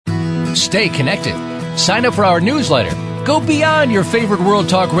Stay connected. Sign up for our newsletter. Go beyond your favorite World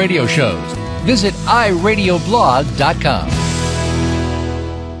Talk radio shows. Visit iradioblog.com.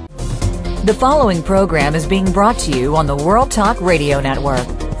 The following program is being brought to you on the World Talk Radio Network.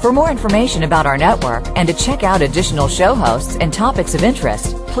 For more information about our network and to check out additional show hosts and topics of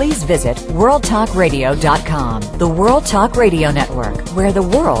interest, please visit worldtalkradio.com. The World Talk Radio Network, where the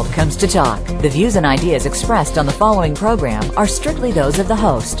world comes to talk. The views and ideas expressed on the following program are strictly those of the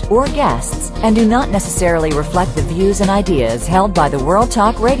host or guests and do not necessarily reflect the views and ideas held by the World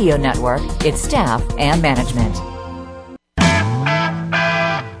Talk Radio Network, its staff, and management.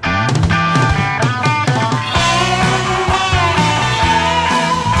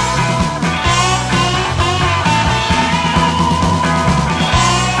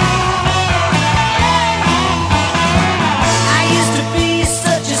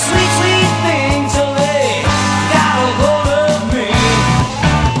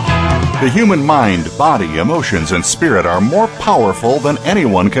 The human mind, body, emotions, and spirit are more powerful than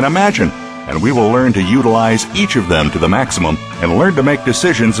anyone can imagine, and we will learn to utilize each of them to the maximum and learn to make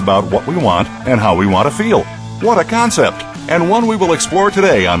decisions about what we want and how we want to feel. What a concept, and one we will explore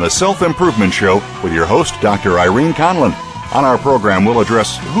today on the Self-Improvement Show with your host, Dr. Irene Conlon. On our program, we'll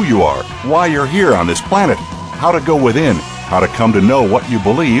address who you are, why you're here on this planet, how to go within, how to come to know what you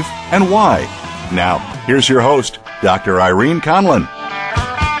believe, and why. Now, here's your host, Dr. Irene Conlon.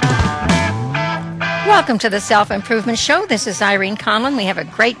 Welcome to the Self-Improvement Show. This is Irene Conlon. We have a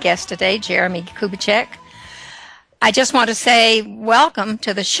great guest today, Jeremie Kubicek. I just want to say welcome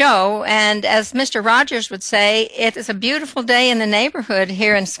to the show. And as Mr. Rogers would say, it is a beautiful day in the neighborhood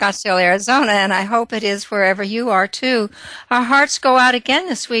here in Scottsdale, Arizona, and I hope it is wherever you are too. Our hearts go out again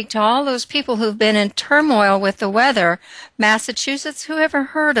this week to all those people who've been in turmoil with the weather. Massachusetts, who ever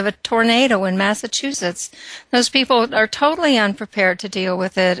heard of a tornado in Massachusetts? Those people are totally unprepared to deal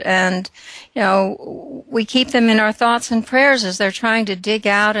with it, and we keep them in our thoughts and prayers as they're trying to dig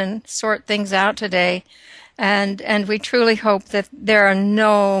out and sort things out today. And we truly hope that there are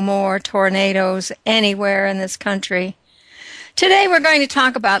no more tornadoes anywhere in this country. Today we're going to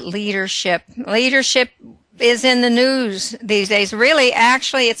talk about leadership. Leadership is in the news these days. Really,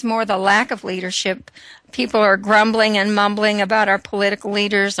 actually, it's more the lack of leadership. People are grumbling and mumbling about our political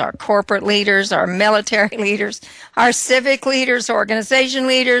leaders, our corporate leaders, our military leaders, our civic leaders, organization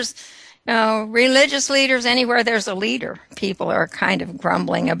leaders, religious leaders. Anywhere there's a leader, people are kind of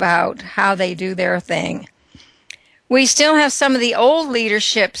grumbling about how they do their thing. We still have some of the old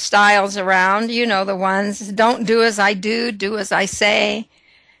leadership styles around, the ones, don't do as I do, do as I say.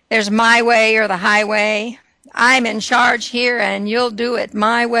 There's my way or the highway. I'm in charge here and you'll do it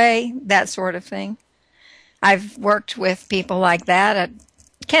my way, that sort of thing. I've worked with people like that. I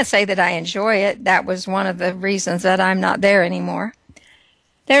can't say that I enjoy it. That was one of the reasons that I'm not there anymore.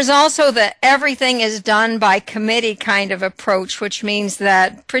 There's also the everything is done by committee kind of approach, which means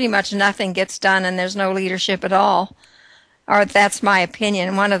that pretty much nothing gets done and there's no leadership at all. Or that's my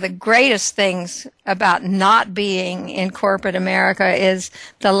opinion. One of the greatest things about not being in corporate America is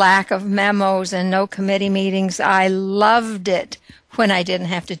the lack of memos and no committee meetings. I loved it when I didn't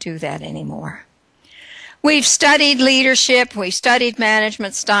have to do that anymore. We've studied leadership, we've studied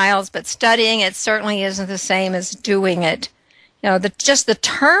management styles, but studying it certainly isn't the same as doing it. Just the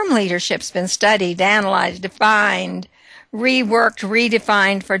term leadership's been studied, analyzed, defined, reworked,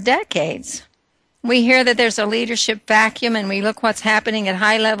 redefined for decades. We hear that there's a leadership vacuum, and we look what's happening at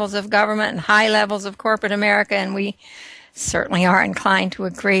high levels of government and high levels of corporate America, and we certainly are inclined to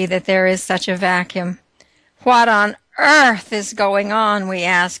agree that there is such a vacuum. What on earth is going on, we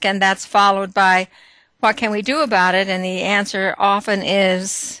ask, and that's followed by, what can we do about it? And the answer often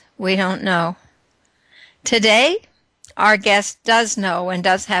is, we don't know. Today, our guest does know and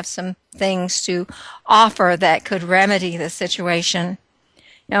does have some things to offer that could remedy the situation.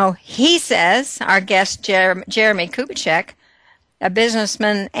 He says, our guest Jeremie Kubicek, a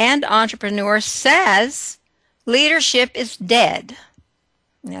businessman and entrepreneur, says leadership is dead.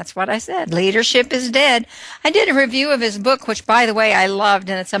 That's what I said. Leadership is dead. I did a review of his book, which, by the way, I loved,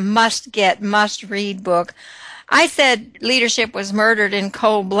 and it's a must-get, must-read book. I said leadership was murdered in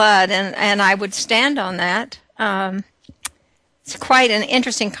cold blood, and I would stand on that. It's quite an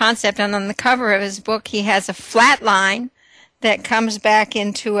interesting concept, and on the cover of his book, he has a flat line that comes back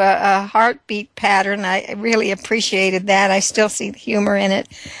into a heartbeat pattern. I really appreciated that. I still see the humor in it,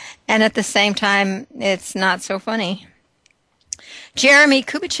 and at the same time, it's not so funny. Jeremie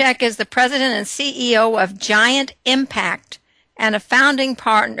Kubicek is the president and CEO of Giant Impact and a founding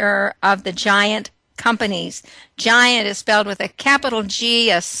partner of the Giant Companies. Giant is spelled with a capital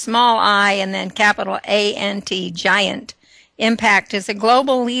G, a small I, and then capital A-N-T, Giant Impact is a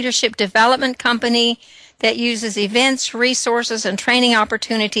global leadership development company that uses events, resources, and training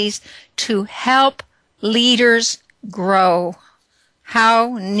opportunities to help leaders grow.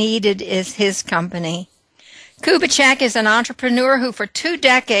 How needed is his company? Kubicek is an entrepreneur who for 2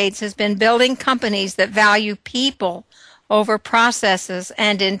 decades has been building companies that value people over processes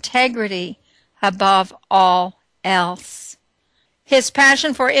and integrity above all else. His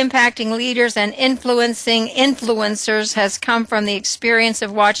passion for impacting leaders and influencing influencers has come from the experience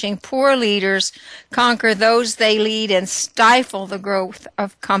of watching poor leaders conquer those they lead and stifle the growth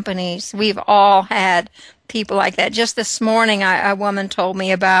of companies. We've all had people like that. Just this morning, a woman told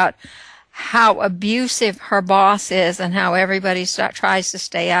me about how abusive her boss is and how everybody tries to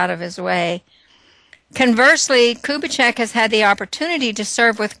stay out of his way. Conversely, Kubicek has had the opportunity to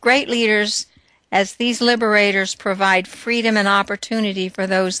serve with great leaders as these liberators provide freedom and opportunity for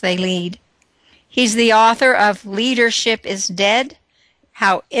those they lead. He's the author of Leadership is Dead,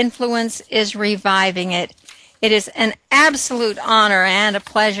 How Influence is Reviving It. It is an absolute honor and a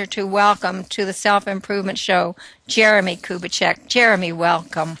pleasure to welcome to the Self-Improvement Show, Jeremie Kubicek. Jeremie,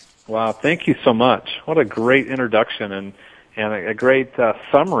 welcome. Wow, thank you so much. What a great introduction and a great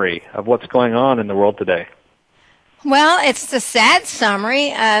summary of what's going on in the world today. Well, it's a sad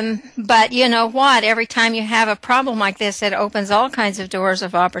summary, but you know what? Every time you have a problem like this, it opens all kinds of doors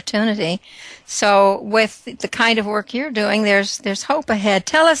of opportunity. So with the kind of work you're doing, there's hope ahead.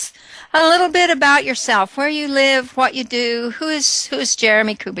 Tell us a little bit about yourself, where you live, what you do. Who's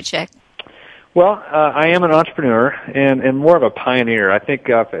Jeremie Kubicek? Well, I am an entrepreneur and more of a pioneer. I think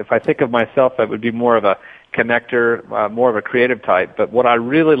if I think of myself, I would be more of a connector, more of a creative type. But what I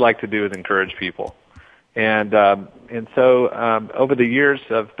really like to do is encourage people. And so over the years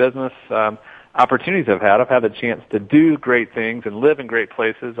of business opportunities I've had the chance to do great things and live in great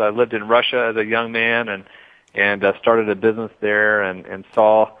places. I lived in Russia as a young man and started a business there and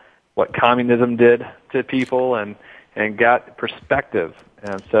saw what communism did to people and got perspective.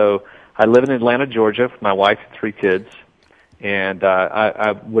 And so I live in Atlanta, Georgia, with my wife and 3 kids. And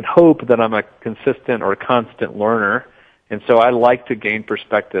I would hope that I'm a consistent or constant learner. And so I like to gain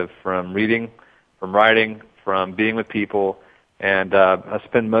perspective from reading, from writing, from being with people, and I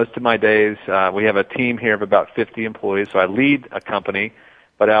spend most of my days, we have a team here of about 50 employees, so I lead a company,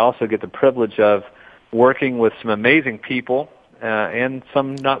 but I also get the privilege of working with some amazing people and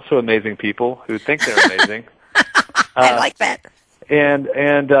some not so amazing people who think they're amazing. I like that. And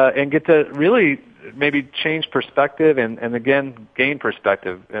get to really maybe change perspective and again, gain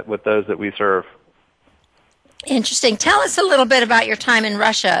perspective with those that we serve. Interesting. Tell us a little bit about your time in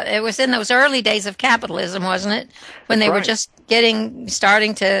Russia. It was in those early days of capitalism, wasn't it? When they were just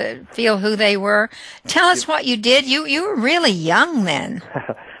starting to feel who they were. Tell us what you did. You were really young then.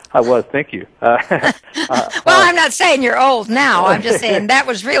 I was. Thank you. Well, I'm not saying you're old now. I'm just saying that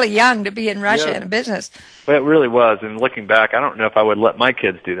was really young to be in Russia in a business. Well, it really was. And looking back, I don't know if I would let my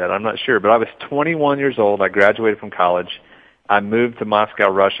kids do that. I'm not sure. But I was 21 years old. I graduated from college. I moved to Moscow,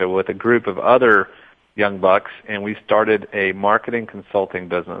 Russia with a group of other young bucks, and we started a marketing consulting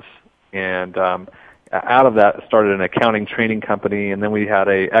business. And out of that started an accounting training company, and then we had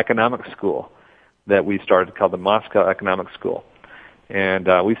a economic school that we started called the Moscow Economic School. And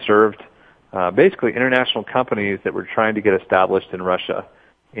we served basically international companies that were trying to get established in Russia,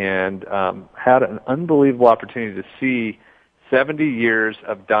 and had an unbelievable opportunity to see 70 years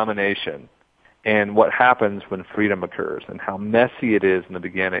of domination and what happens when freedom occurs and how messy it is in the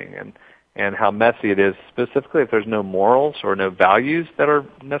beginning and how messy it is specifically if there's no morals or no values that are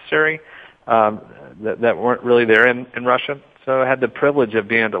necessary that weren't really there in Russia. So I had the privilege of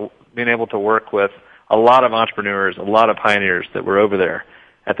being able to work with a lot of entrepreneurs, a lot of pioneers that were over there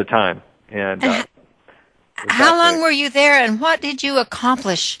at the time. And how long were you there, and what did you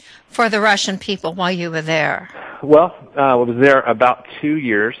accomplish for the Russian people while you were there? Well, I was there about 2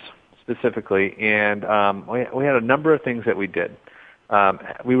 years specifically, and we had a number of things that we did.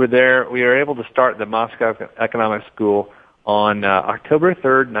 We were able to start the Moscow Economic School on October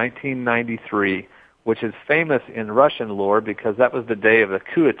 3rd, 1993, which is famous in Russian lore because that was the day of the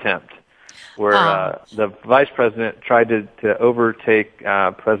coup attempt where the vice president tried to overtake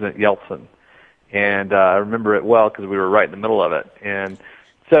President Yeltsin. And I remember it well because we were right in the middle of it. And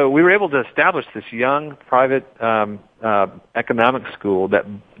so we were able to establish this young private economic school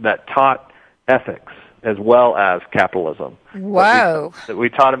that taught ethics as well as capitalism. Wow. That we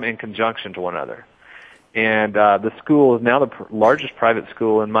taught them in conjunction to one another. And the school is now the largest private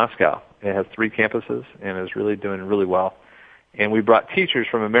school in Moscow. It has 3 campuses and is really doing really well. And we brought teachers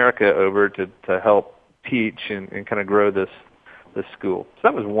from America over to help teach and kind of grow this school. So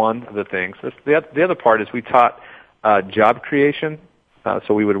that was one of the things. The other part is we taught job creation.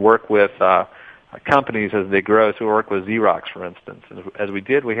 So we would work with companies as they grow. So we work with Xerox, for instance. As we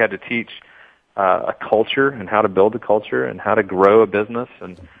did, we had to teach a culture and how to build a culture and how to grow a business,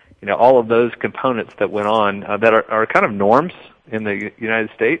 and all of those components that went on that are kind of norms in the United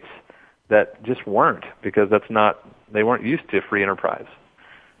States that just weren't, because they weren't used to free enterprise.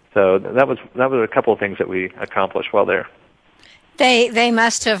 So that was a couple of things that we accomplished while there. They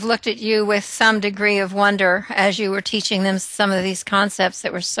must have looked at you with some degree of wonder as you were teaching them some of these concepts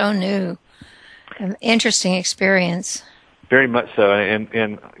that were so new. An interesting experience. Very much so. And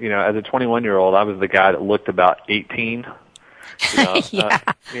as a 21-year-old, I was the guy that looked about 18. Yeah.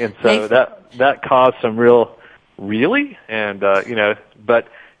 And so that caused some really? And, but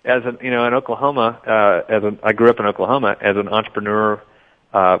as in Oklahoma, I grew up in Oklahoma as an entrepreneur,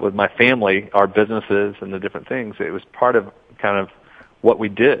 with my family, our businesses and the different things. It was part of kind of what we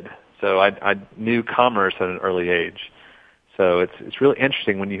did. So I knew commerce at an early age. So it's really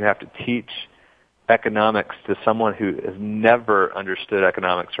interesting when you have to teach economics to someone who has never understood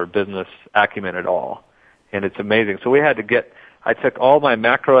economics or business acumen at all. And it's amazing. So I took all my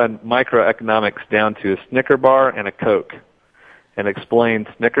macro and microeconomics down to a Snicker bar and a Coke and explained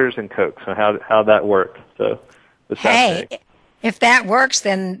Snickers and Coke, so how that worked. So hey, if that works,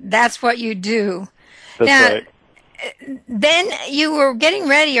 then that's what you do. That's right. Then you were getting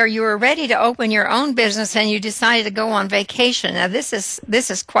ready, or you were ready to open your own business, and you decided to go on vacation. Now, this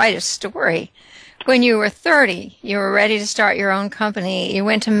is quite a story. When you were 30, you were ready to start your own company. You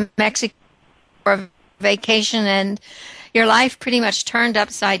went to Mexico for a vacation, and your life pretty much turned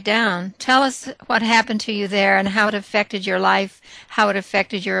upside down. Tell us what happened to you there and how it affected your life, how it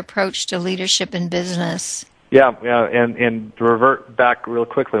affected your approach to leadership in business. Yeah, and to revert back real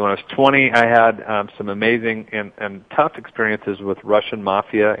quickly, when I was 20, I had some amazing and tough experiences with Russian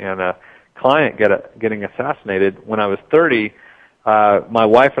mafia and a client getting assassinated. When I was 30, my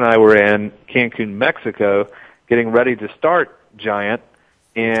wife and I were in Cancun, Mexico, getting ready to start Giant,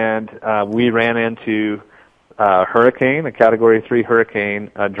 and we ran into a Category 3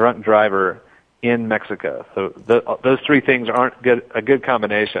 hurricane, a drunk driver in Mexico. So those three things aren't a good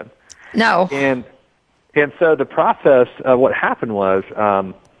combination. No. And so the process, what happened was,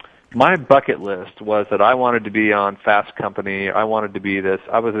 my bucket list was that I wanted to be on Fast Company. I wanted to be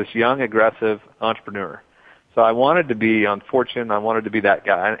I was this young, aggressive entrepreneur. So I wanted to be on Fortune. I wanted to be that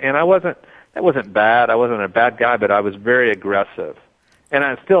guy. And that wasn't bad. I wasn't a bad guy, but I was very aggressive. And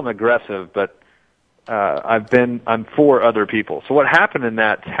I still am aggressive, but, I'm for other people. So what happened in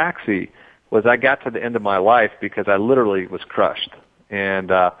that taxi was I got to the end of my life because I literally was crushed.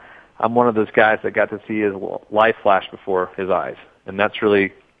 And, I'm one of those guys that got to see his life flash before his eyes. And that's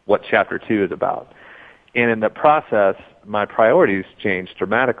really what Chapter 2 is about. And in the process, my priorities changed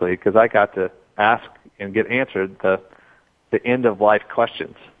dramatically because I got to ask and get answered the end-of-life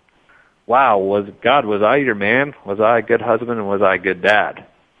questions. Wow, was I your man? Was I a good husband, and was I a good dad?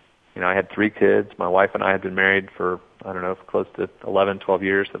 I had 3 kids. My wife and I had been married for, close to 11, 12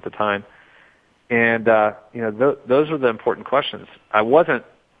 years at the time. And, those are the important questions. I wasn't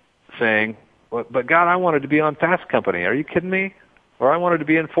saying, but God, I wanted to be on Fast Company. Are you kidding me? Or I wanted to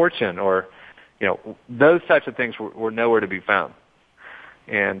be in Fortune, or, those types of things were nowhere to be found.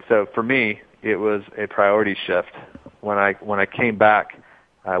 And so for me, it was a priority shift. When I came back,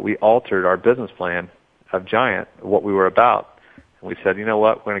 we altered our business plan of Giant, what we were about. And we said, you know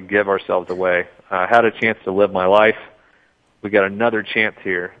what, we're going to give ourselves away. I had a chance to live my life. We got another chance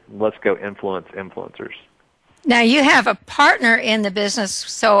here. Let's go influence influencers. Now, you have a partner in the business,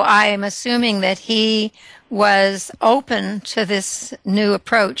 so I am assuming that he was open to this new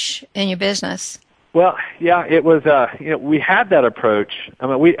approach in your business. Well, yeah, it was, we had that approach. I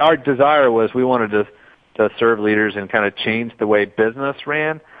mean, our desire was we wanted to serve leaders and kind of change the way business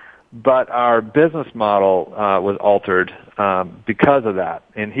ran, but our business model was altered because of that,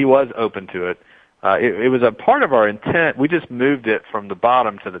 and he was open to it. It was a part of our intent. We just moved it from the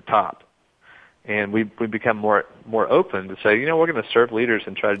bottom to the top. And we become more open to say, we're going to serve leaders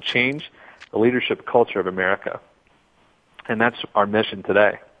and try to change the leadership culture of America. And that's our mission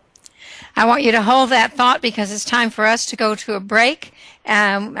today. I want you to hold that thought because it's time for us to go to a break.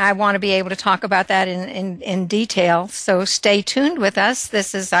 I want to be able to talk about that in detail. So stay tuned with us.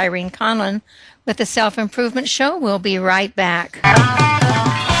 This is Irene Conlon with the Self-Improvement Show. We'll be right back.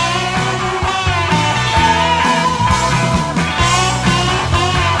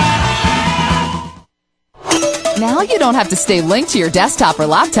 Now you don't have to stay linked to your desktop or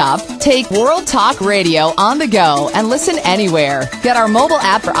laptop. Take World Talk Radio on the go and listen anywhere. Get our mobile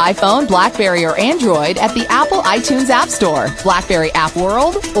app for iPhone, BlackBerry, or Android at the Apple iTunes App Store, BlackBerry App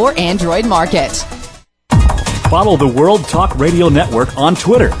World, or Android Market. Follow the World Talk Radio Network on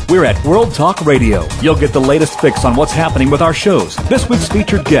Twitter. We're at World Talk Radio. You'll get the latest fix on what's happening with our shows, this week's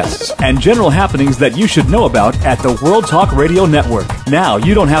featured guests, and general happenings that you should know about at the World Talk Radio Network. Now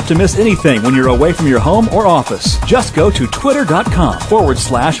you don't have to miss anything when you're away from your home or office. Just go to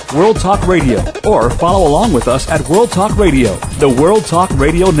twitter.com/World Talk Radio or follow along with us at World Talk Radio, the World Talk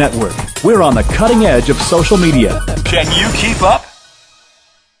Radio Network. We're on the cutting edge of social media. Can you keep up?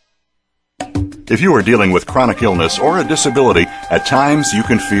 If you are dealing with chronic illness or a disability, at times you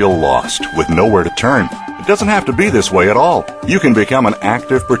can feel lost with nowhere to turn. It doesn't have to be this way at all. You can become an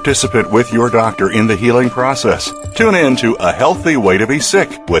active participant with your doctor in the healing process. Tune in to A Healthy Way to Be Sick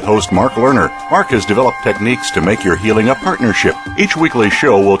with host Mark Lerner. Mark has developed techniques to make your healing a partnership. Each weekly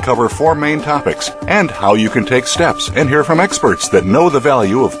show will cover 4 main topics and how you can take steps and hear from experts that know the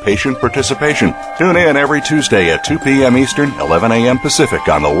value of patient participation. Tune in every Tuesday at 2 p.m. Eastern, 11 a.m. Pacific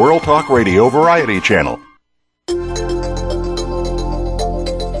on the World Talk Radio Variety Channel.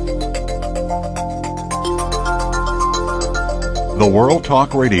 The World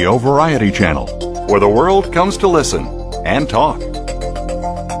Talk Radio Variety Channel, where the world comes to listen and talk.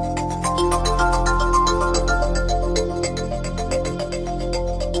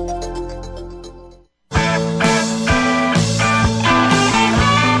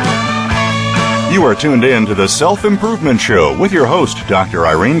 You are tuned in to the Self-Improvement Show with your host, Dr.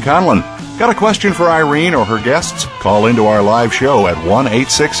 Irene Conlon. Got a question for Irene or her guests? Call into our live show at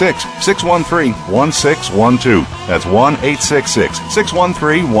 1-866-613-1612. That's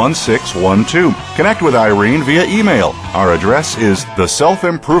 1-866-613-1612. Connect with Irene via email. Our address is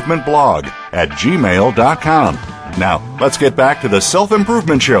theselfimprovementblog@gmail.com. Now, let's get back to the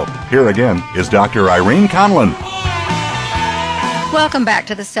Self-Improvement Show. Here again is Dr. Irene Conlon. Welcome back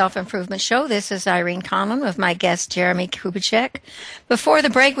to the Self-Improvement Show. This is Irene Conlon with my guest, Jeremie Kubicek. Before the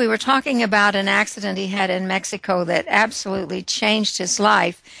break, we were talking about an accident he had in Mexico that absolutely changed his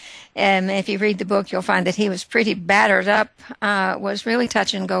life. And if you read the book, you'll find that he was pretty battered up, was really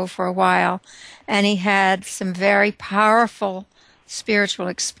touch and go for a while. And he had some very powerful spiritual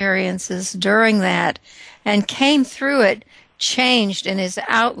experiences during that and came through it, changed in his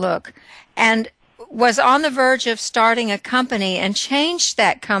outlook, and was on the verge of starting a company and changed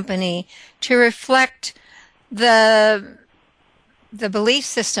that company to reflect the belief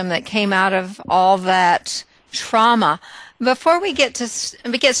system that came out of all that trauma. Before we get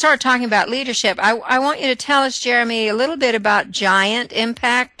started talking about leadership, I want you to tell us, Jeremie, a little bit about Giant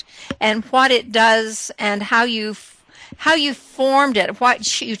Impact and what it does and how you formed it,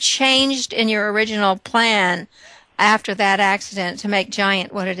 what you changed in your original plan after that accident to make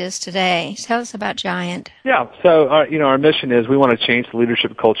Giant what it is today. Tell us about Giant. Yeah, so our mission is we want to change the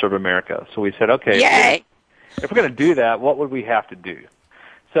leadership culture of America. So we said, okay, yay! If we're going to do that, what would we have to do?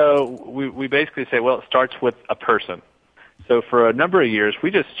 So we basically say, well, it starts with a person. So for a number of years, we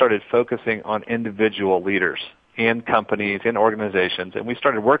just started focusing on individual leaders in companies, in organizations, and we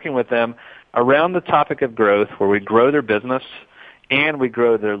started working with them around the topic of growth, where we grow their business and we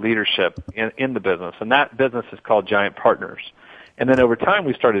grow their leadership in the business. And that business is called Giant Partners. And then over time,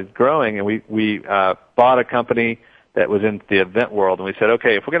 we started growing, and we bought a company that was in the event world. And we said,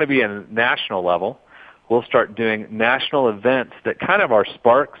 okay, if we're going to be at a national level, we'll start doing national events that kind of are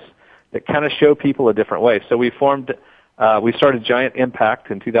sparks that kind of show people a different way. So we started Giant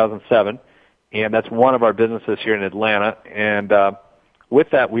Impact in 2007, and that's one of our businesses here in Atlanta. And with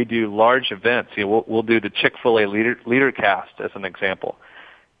that, we do large events. We'll do the Chick-fil-A Leader Cast as an example.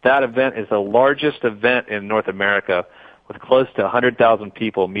 That event is the largest event in North America, with close to 100,000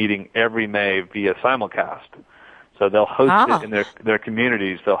 people meeting every May via simulcast. So they'll host it in their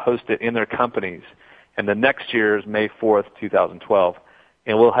communities. They'll host it in their companies. And the next year is May 4th, 2012.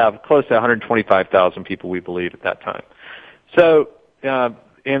 And we'll have close to 125,000 people, we believe, at that time. So,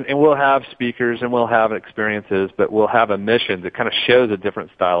 and we'll have speakers and we'll have experiences, but we'll have a mission that kind of shows a different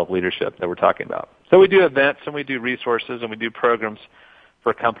style of leadership that we're talking about. So we do events and we do resources and we do programs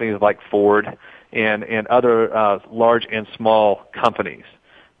for companies like Ford and other large and small companies.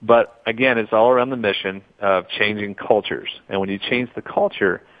 But again, it's all around the mission of changing cultures. And when you change the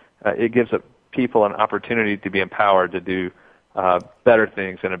culture, it gives people an opportunity to be empowered to do better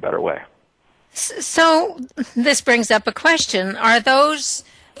things in a better way. So this brings up a question. Are those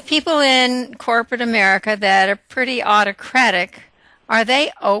people in corporate America that are pretty autocratic, are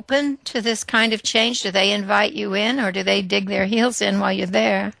they open to this kind of change? Do they invite you in, or do they dig their heels in while you're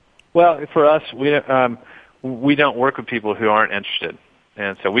there? Well, for us, we don't work with people who aren't interested.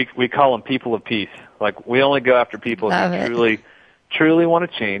 And so we call them people of peace. Like, we only go after people who truly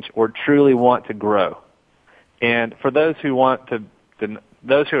want to change or truly want to grow. And for those who want to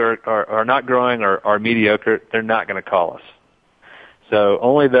those who are not growing or are mediocre, they're not going to call us. So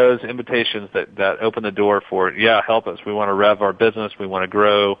only those invitations that open the door for, help us. We want to rev our business. We want to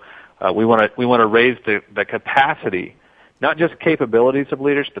grow. We want to raise the capacity, not just capabilities of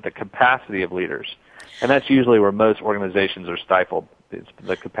leaders, but the capacity of leaders. And that's usually where most organizations are stifled, is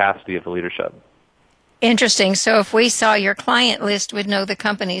the capacity of the leadership. Interesting. So if we saw your client list, we'd know the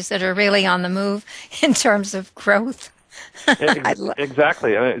companies that are really on the move in terms of growth.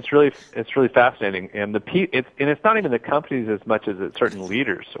 Exactly. I mean, it's really fascinating, and it's not even the companies as much as it's certain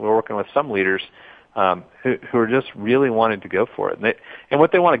leaders. We're working with some leaders who are just really wanting to go for it, and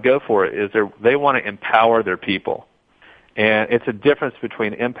what they want to go for is they want to empower their people, and it's a difference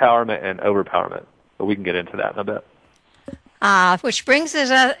between empowerment and overpowerment. But we can get into that in a bit. Which brings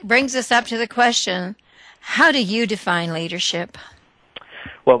us up to the question: how do you define leadership?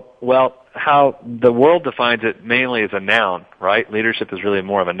 Well, how the world defines it mainly as a noun, right? Leadership is really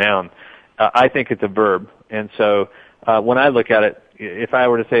more of a noun. I think it's a verb. And so when I look at it, if I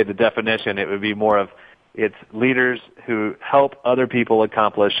were to say the definition, it would be more of it's leaders who help other people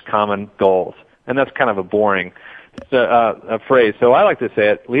accomplish common goals. And that's kind of a boring a phrase. So I like to say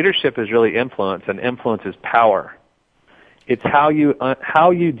it, leadership is really influence, and influence is power. It's how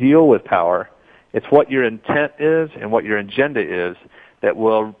you deal with power. It's what your intent is and what your agenda is that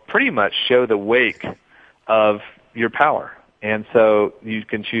will pretty much show the wake of your power. And so you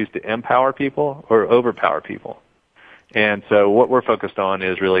can choose to empower people or overpower people. And so what we're focused on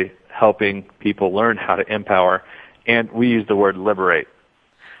is really helping people learn how to empower, and we use the word liberate.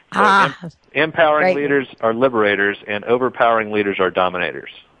 So empowering leaders are liberators, and overpowering leaders are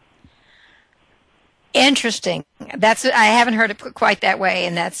dominators. Interesting. I haven't heard it put quite that way,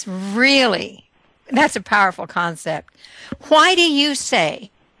 and that's a powerful concept. Why do you say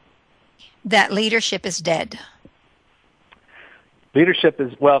that leadership is dead? Leadership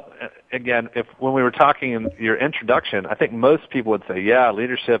is, again, when we were talking in your introduction, I think most people would say,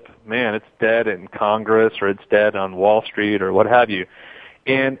 leadership, man, it's dead in Congress, or it's dead on Wall Street, or what have you.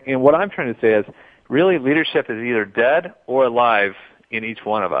 And what I'm trying to say is, really, leadership is either dead or alive in each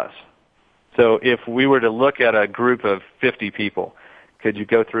one of us. So if we were to look at a group of 50 people, could you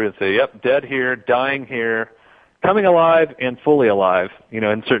go through and say, yep, dead here, dying here, coming alive, and fully alive,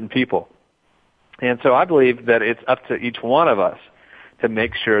 in certain people? And so I believe that it's up to each one of us to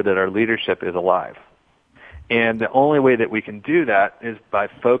make sure that our leadership is alive. And the only way that we can do that is by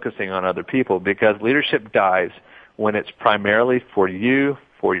focusing on other people, because leadership dies when it's primarily for you,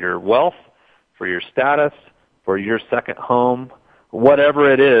 for your wealth, for your status, for your second home,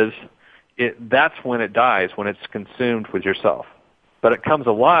 whatever it is, that's when it dies, when it's consumed with yourself. But it comes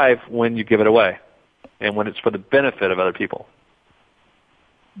alive when you give it away and when it's for the benefit of other people.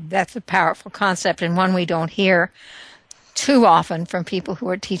 That's a powerful concept, and one we don't hear too often from people who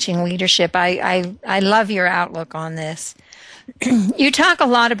are teaching leadership. I love your outlook on this. You talk a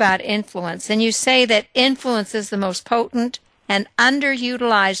lot about influence, and you say that influence is the most potent and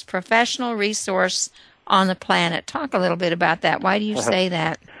underutilized professional resource on the planet. Talk a little bit about that. Why do you say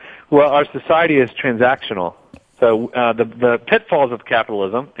that? Well, our society is transactional. So the pitfalls of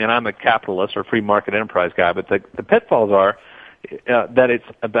capitalism, and I'm a capitalist or free market enterprise guy, but the pitfalls are that it's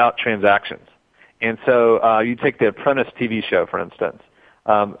about transactions. And so you take the Apprentice TV show, for instance.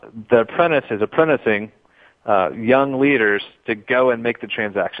 The Apprentice is apprenticing young leaders to go and make the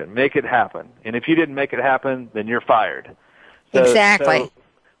transaction, make it happen. And if you didn't make it happen, then you're fired. Exactly. So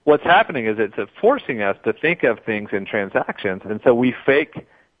what's happening is it's forcing us to think of things in transactions, and so we fake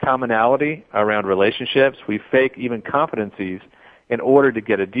commonality around relationships. We fake even competencies in order to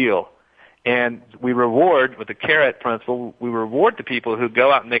get a deal. And we reward, with the carrot principle, we reward the people who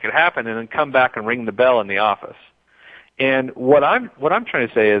go out and make it happen and then come back and ring the bell in the office. And what I'm trying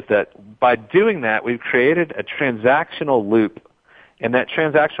to say is that by doing that, we've created a transactional loop. And that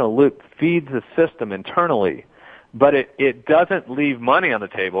transactional loop feeds the system internally. But it doesn't leave money on the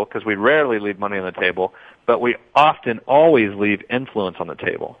table, because we rarely leave money on the table, but we often always leave influence on the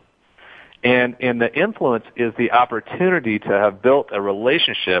table. And the influence is the opportunity to have built a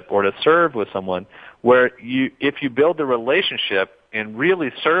relationship or to serve with someone where if you build the relationship and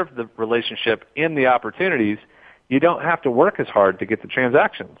really serve the relationship in the opportunities, you don't have to work as hard to get the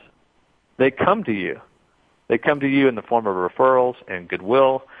transactions. They come to you. They come to you in the form of referrals and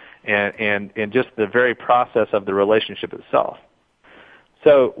goodwill and just the very process of the relationship itself.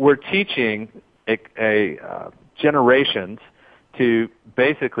 So we're teaching generations to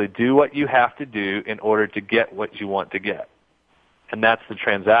basically do what you have to do in order to get what you want to get. And that's the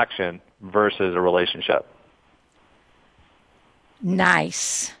transaction versus a relationship.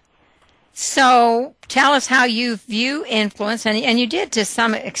 Nice. So tell us how you view influence, and you did to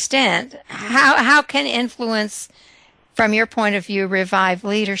some extent. How can influence, from your point of view, revive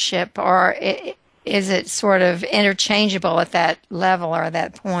leadership, or is it sort of interchangeable at that level or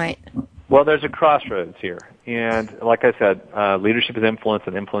that point? Well, there's a crossroads here. And like I said, leadership is influence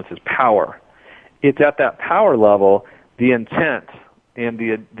and influence is power. It's at that power level, the intent and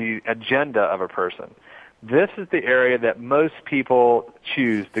the agenda of a person. This is the area that most people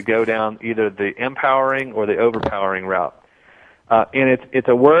choose to go down either the empowering or the overpowering route. And it's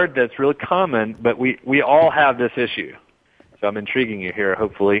a word that's really common, but we all have this issue. So I'm intriguing you here,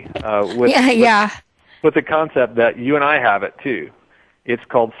 hopefully, with the concept that you and I have it too. It's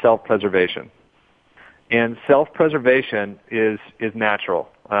called self-preservation. And self-preservation is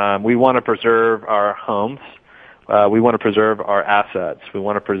natural. We want to preserve our homes. We want to preserve our assets. We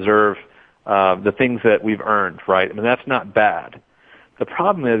want to preserve the things that we've earned, right? I mean, that's not bad. The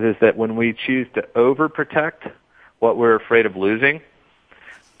problem is that when we choose to overprotect what we're afraid of losing,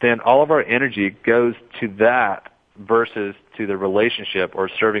 then all of our energy goes to that versus to the relationship or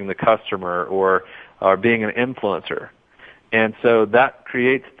serving the customer or being an influencer. And so that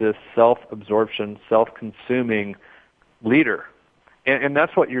creates this self-absorption, self-consuming leader. And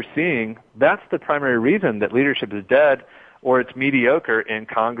that's what you're seeing. That's the primary reason that leadership is dead or it's mediocre in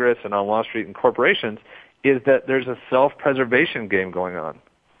Congress and on Wall Street and corporations, is that there's a self-preservation game going on.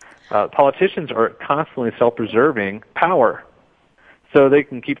 Politicians are constantly self-preserving power so they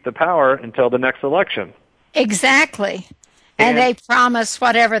can keep the power until the next election. Exactly. And they promise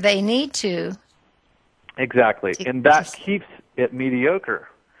whatever they need to. Exactly. And that keeps it mediocre.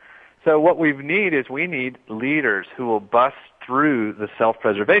 So what we need leaders who will bust through the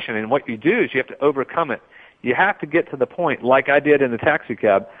self-preservation. And what you do is you have to overcome it. You have to get to the point, like I did in the taxi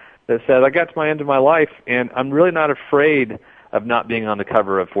cab, that said, I got to my end of my life, and I'm really not afraid of not being on the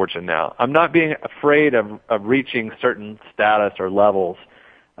cover of Fortune now. I'm not being afraid of reaching certain status or levels.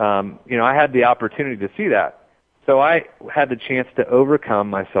 I had the opportunity to see that. So I had the chance to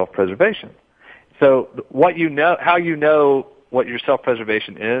overcome my self-preservation. So how you know what your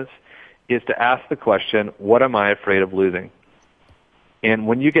self-preservation is to ask the question, what am I afraid of losing? And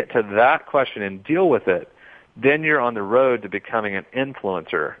when you get to that question and deal with it, then you're on the road to becoming an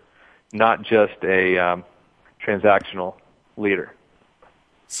influencer, not just a transactional leader.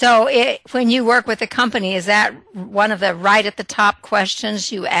 So when you work with a company, is that one of the right at the top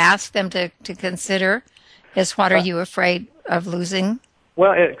questions you ask them to consider? Is what are you afraid of losing?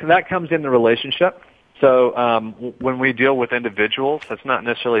 Well, that comes in the relationship. So when we deal with individuals, that's not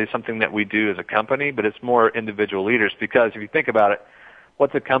necessarily something that we do as a company, but it's more individual leaders. Because if you think about it,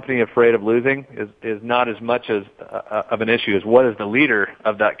 what's a company afraid of losing is not as much as of an issue as what is the leader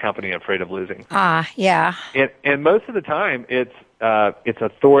of that company afraid of losing. Yeah. And most of the time, it's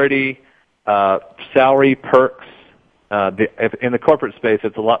authority, salary, perks. In the corporate space,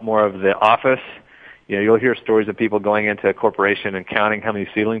 it's a lot more of the office. You'll hear stories of people going into a corporation and counting how many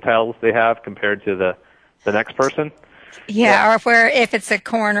ceiling tiles they have compared to the next person. Yeah, or if it's a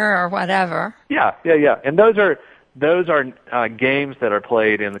corner or whatever. Yeah. And those are games that are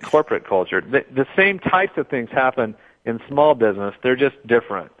played in the corporate culture. The same types of things happen in small business. They're just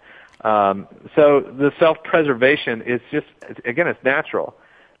different. So the self-preservation is just, again, it's natural.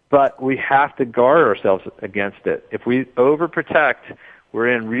 But we have to guard ourselves against it. If we overprotect, we're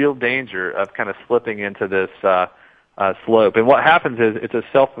in real danger of kind of slipping into this slope. And what happens is it's a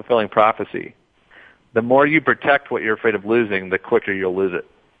self-fulfilling prophecy. The more you protect what you're afraid of losing, the quicker you'll lose it.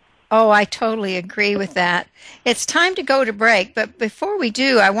 Oh, I totally agree with that. It's time to go to break, but before we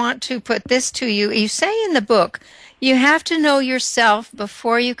do, I want to put this to you. You say in the book, you have to know yourself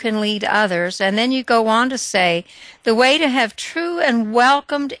before you can lead others, and then you go on to say, the way to have true and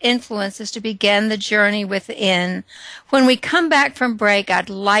welcomed influence is to begin the journey within. When we come back from break, I'd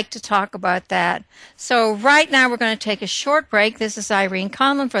like to talk about that. So right now we're going to take a short break. This is Irene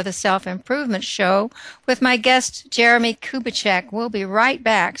Conlon for the Self-Improvement Show with my guest, Jeremie Kubicek. We'll be right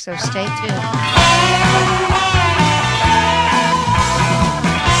back, so stay tuned.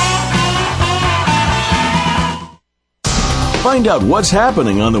 Find out what's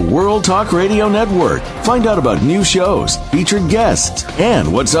happening on the World Talk Radio Network. Find out about new shows, featured guests,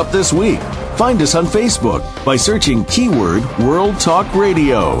 and what's up this week. Find us on Facebook by searching keyword World Talk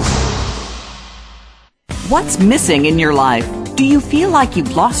Radio. What's missing in your life? Do you feel like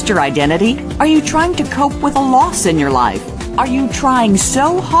you've lost your identity? Are you trying to cope with a loss in your life? Are you trying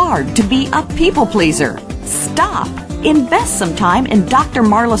so hard to be a people pleaser? Stop. Invest some time in Dr.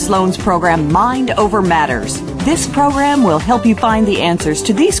 Marla Sloan's program, Mind Over Matters. This program will help you find the answers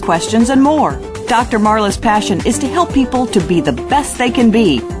to these questions and more. Dr. Marla's passion is to help people to be the best they can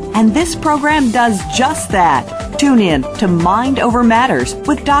be. And this program does just that. Tune in to Mind Over Matters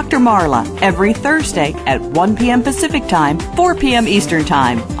with Dr. Marla every Thursday at 1 p.m. Pacific Time, 4 p.m. Eastern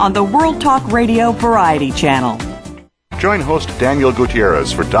Time on the World Talk Radio Variety Channel. Join host Daniel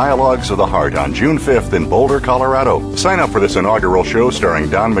Gutierrez for Dialogues of the Heart on June 5th in Boulder, Colorado. Sign up for this inaugural show starring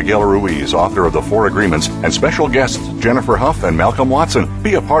Don Miguel Ruiz, author of The Four Agreements, and special guests Jennifer Huff and Malcolm Watson.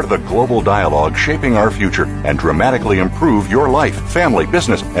 Be a part of the global dialogue shaping our future and dramatically improve your life, family,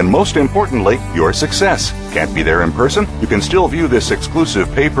 business, and most importantly, your success. Can't be there in person? You can still view this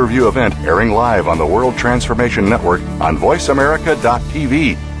exclusive pay-per-view event airing live on the World Transformation Network on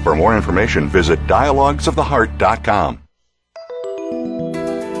voiceamerica.tv. For more information, visit dialoguesoftheheart.com.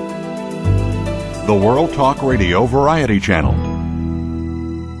 The World Talk Radio Variety Channel.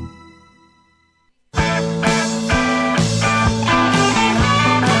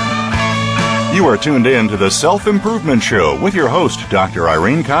 You are tuned in to the Self-Improvement Show with your host, Dr.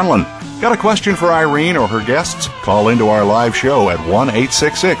 Irene Conlon. Got a question for Irene or her guests? Call into our live show at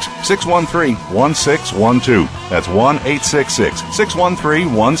 1-866-613-1612. That's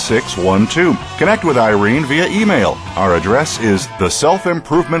 1-866-613-1612. Connect with Irene via email. Our address is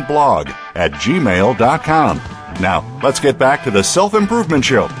theselfimprovementblog@gmail.com. Now, let's get back to the Self-Improvement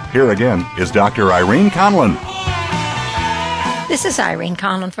Show. Here again is Dr. Irene Conlon. This is Irene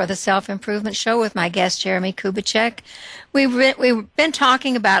Conlon for the Self-Improvement Show with my guest, Jeremie Kubicek. We've been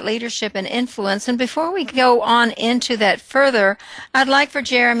talking about leadership and influence, and before we go on into that further, I'd like for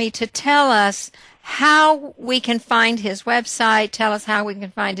Jeremie to tell us how we can find his website, tell us how we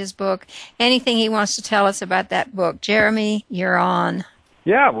can find his book, anything he wants to tell us about that book. Jeremie, you're on.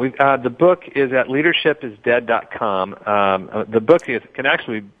 Yeah, the book is at leadershipisdead.com. The book can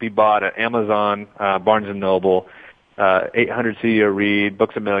actually be bought at Amazon, Barnes & Noble, 800 CEO Read,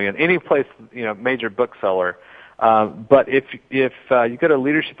 Books A Million, any place, major bookseller. But if you go to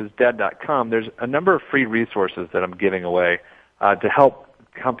leadershipisdead.com, there's a number of free resources that I'm giving away to help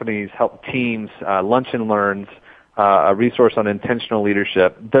companies, help teams, lunch and learns, a resource on intentional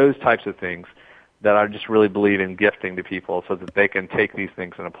leadership, those types of things that I just really believe in gifting to people so that they can take these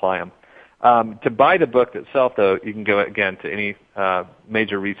things and apply them. To buy the book itself, though, you can go, again, to any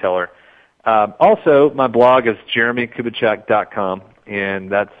major retailer. Also, my blog is jeremiekubicek.com,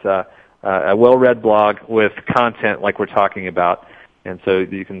 and that's a well-read blog with content like we're talking about, and so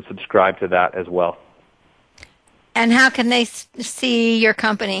you can subscribe to that as well. And how can they see your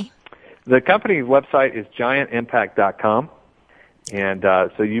company? The company's website is giantimpact.com, and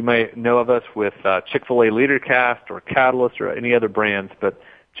so you may know of us with Chick-fil-A LeaderCast or Catalyst or any other brands, but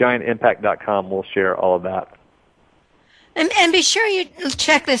giantimpact.com will share all of that. And be sure you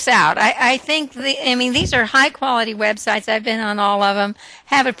check this out. I think these are high quality websites. I've been on all of them.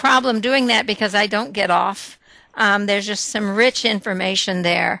 Have a problem doing that because I don't get off. There's just some rich information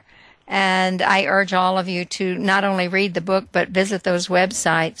there, and I urge all of you to not only read the book but visit those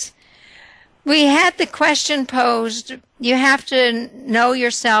websites. We had the question posed: you have to know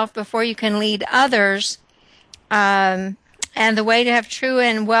yourself before you can lead others. And the way to have true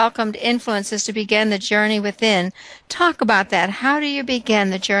and welcomed influence is to begin the journey within. Talk about that. How do you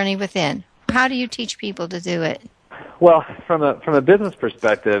begin the journey within? How do you teach people to do it? Well, from a business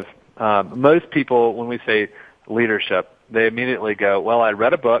perspective, most people, when we say leadership, they immediately go, well, I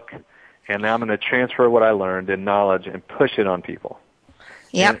read a book, and now I'm going to transfer what I learned in knowledge and push it on people.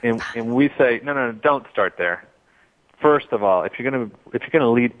 Yep. And we say, no, don't start there. First of all, if you're going to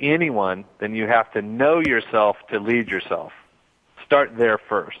lead anyone, then you have to know yourself to lead yourself. Start there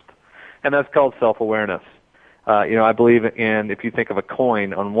first, and that's called self-awareness. I believe in, if you think of a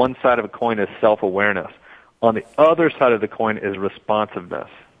coin, on one side of a coin is self-awareness. On the other side of the coin is responsiveness.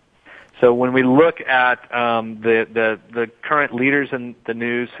 So when we look at the current leaders in the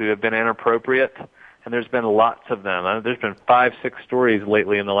news who have been inappropriate, and there's been lots of them. There's been 5-6 stories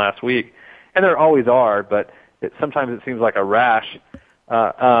lately in the last week, and there always are, but sometimes it seems like a rash.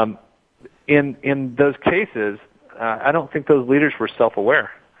 In those cases, I don't think those leaders were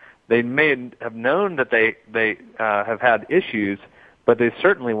self-aware. They may have known that they have had issues, but they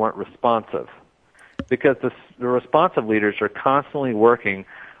certainly weren't responsive, because the responsive leaders are constantly working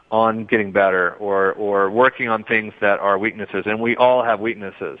on getting better or working on things that are weaknesses, and we all have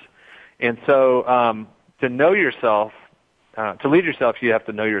weaknesses. And so to know yourself, to lead yourself, you have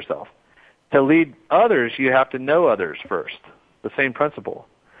to know yourself. To lead others, you have to know others first, the same principle.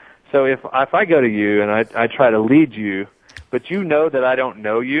 So if I go to you and I try to lead you, but you know that I don't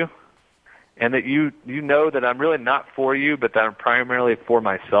know you, and that you know that I'm really not for you, but that I'm primarily for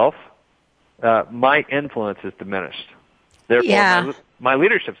myself, my influence is diminished. Therefore, my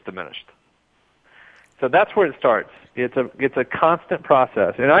leadership's diminished. So that's where it starts. It's a constant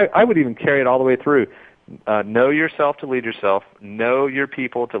process, and I would even carry it all the way through. Know yourself to lead yourself. Know your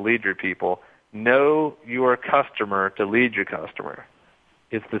people to lead your people. Know your customer to lead your customer.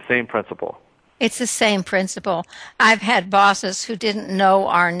 It's the same principle. It's the same principle. I've had bosses who didn't know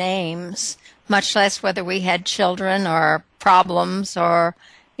our names, much less whether we had children or problems, or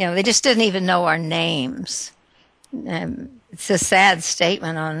they just didn't even know our names. It's a sad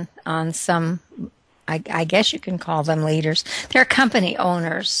statement on some. I guess you can call them leaders. They're company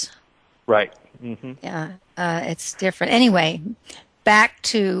owners. Right. Mm-hmm. Yeah, it's different. Anyway, back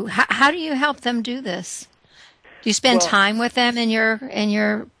to how do you help them do this? Do you spend time with them in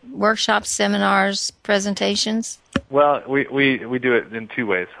your workshops, seminars, presentations? Well, we do it in two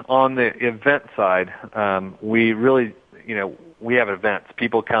ways. On the event side, we really, we have events.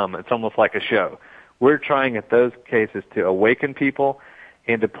 People come. It's almost like a show. We're trying at those cases to awaken people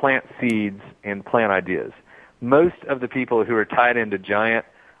and to plant seeds and plant ideas. Most of the people who are tied into Giant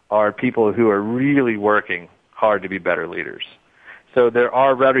are people who are really working hard to be better leaders. So they're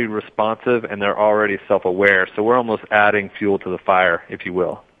already responsive and they're already self-aware. So we're almost adding fuel to the fire, if you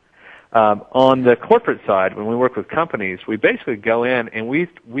will. On the corporate side, when we work with companies, we basically go in and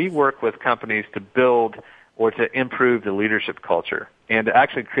we work with companies to build or to improve the leadership culture and to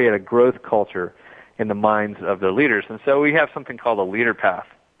actually create a growth culture in the minds of their leaders. And so we have something called a leader path,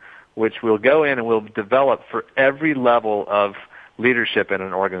 which we'll go in and we'll develop for every level of leadership in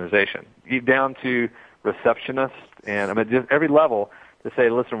an organization, down to receptionists and just every level, to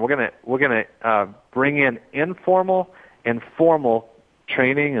say, listen, we're gonna bring in informal and formal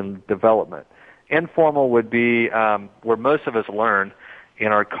training and development. Informal would be where most of us learn in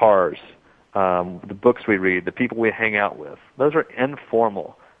our cars, the books we read, the people we hang out with. Those are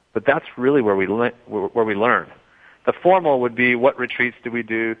informal. But that's really where we learn. The formal would be, what retreats do we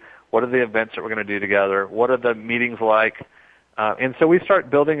do? What are the events that we're going to do together? What are the meetings like? And so we start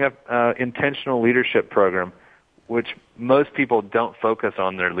building an intentional leadership program, which most people don't focus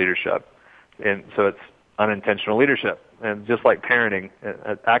on their leadership. And so it's unintentional leadership. And just like parenting,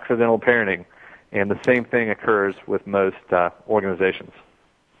 accidental parenting, and the same thing occurs with most organizations.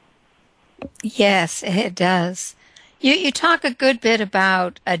 Yes, it does. You talk a good bit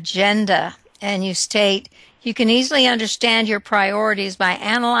about agenda, and you state you can easily understand your priorities by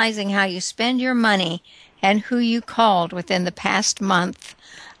analyzing how you spend your money and who you called within the past month.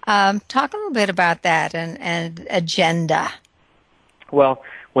 Talk a little bit about that and agenda. Well,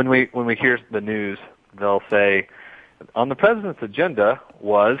 when we hear the news, they'll say, on the president's agenda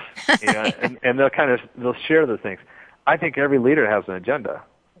was, and they'll share those things. I think every leader has an agenda.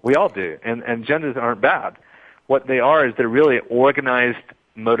 We all do, and agendas aren't bad. What they are is they're really organized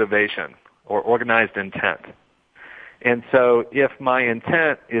motivation or organized intent. And so if my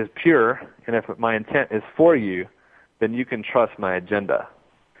intent is pure and if my intent is for you, then you can trust my agenda.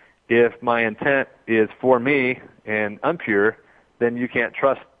 If my intent is for me and impure, then you can't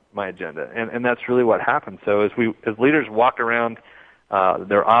trust my agenda. And that's really what happens. So as leaders walk around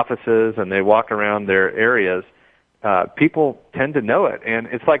their offices and they walk around their areas, people tend to know it. And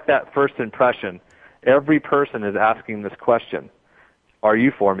it's like that first impression. Every person is asking this question: are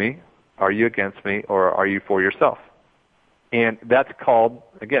you for me? Are you against me? Or are you for yourself? And that's called,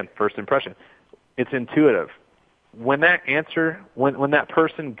 again, first impression. It's intuitive. When that answer, when that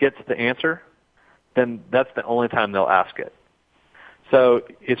person gets the answer, then that's the only time they'll ask it. So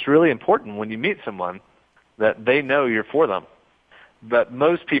it's really important when you meet someone that they know you're for them. But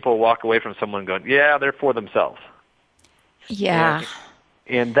most people walk away from someone going, yeah, they're for themselves. Yeah.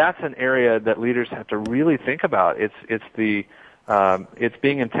 And that's an area that leaders have to really think about. It's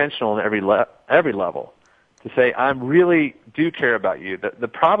being intentional in every level to say, I really do care about you. The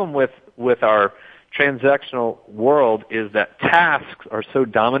problem with our transactional world is that tasks are so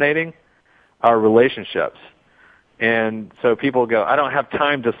dominating our relationships. And so people go, I don't have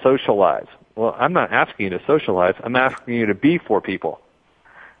time to socialize. Well, I'm not asking you to socialize. I'm asking you to be for people.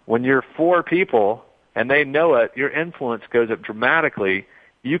 When you're for people and they know it, your influence goes up dramatically.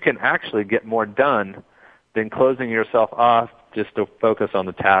 You can actually get more done than closing yourself off just to focus on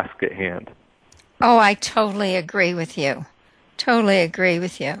the task at hand. Oh, I totally agree with you. Totally agree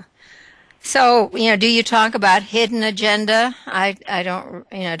with you. So, do you talk about hidden agenda? I don't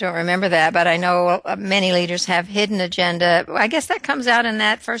remember that, but I know many leaders have hidden agenda. I guess that comes out in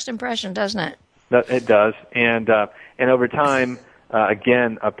that first impression, doesn't it? It does. And over time,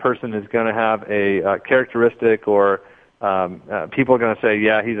 again, a person is going to have a characteristic, or people are going to say,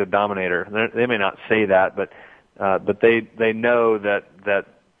 yeah, he's a dominator. They may not say that, but they know that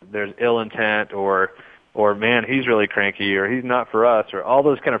there's ill intent, or or man, he's really cranky, or he's not for us, or all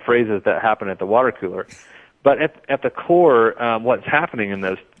those kind of phrases that happen at the water cooler. But at the core, what's happening in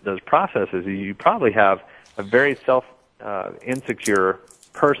those processes, you probably have a very insecure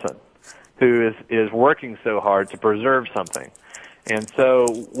person who is working so hard to preserve something. And so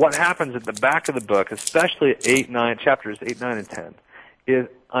what happens at the back of the book, especially at chapters 8, 9, and 10, is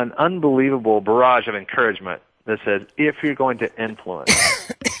an unbelievable barrage of encouragement that says, if you're going to influence,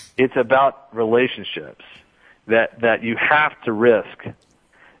 it's about relationships that you have to risk.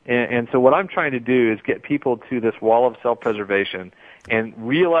 And so what I'm trying to do is get people to this wall of self-preservation and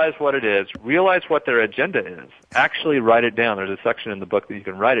realize what it is, realize what their agenda is, actually write it down. There's a section in the book that you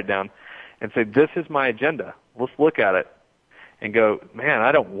can write it down and say, this is my agenda. Let's look at it and go, man,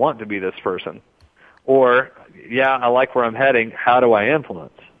 I don't want to be this person. Or, yeah, I like where I'm heading. How do I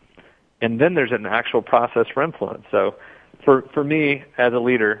influence? And then there's an actual process for influence. So for me as a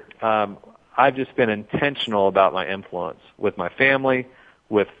leader, I've just been intentional about my influence with my family,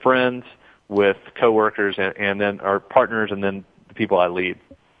 with friends, with coworkers, and then our partners, and then the people I lead.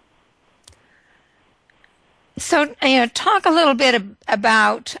 So, talk a little bit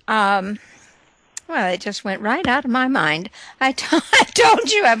about, well, it just went right out of my mind. I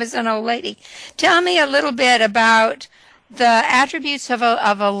told you I was an old lady. Tell me a little bit about the attributes of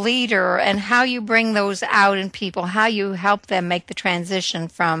a leader and how you bring those out in people, how you help them make the transition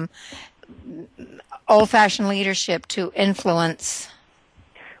from old-fashioned leadership to influence.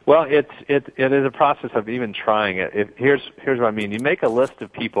 Well, it is a process of even trying it. Here's what I mean. You make a list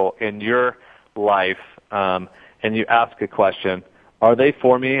of people in your life, and you ask a question: are they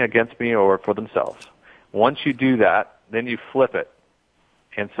for me, against me, or for themselves? Once you do that, then you flip it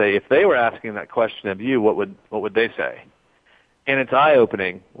and say, if they were asking that question of you, what would they say? And it's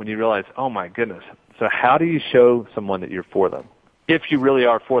eye-opening when you realize, oh my goodness. So how do you show someone that you're for them, if you really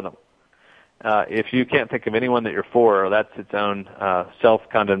are for them? If you can't think of anyone that you're for, that's its own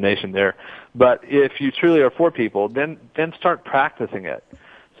self-condemnation there. But if you truly are for people, then start practicing it.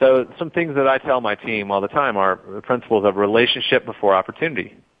 So some things that I tell my team all the time are the principles of relationship before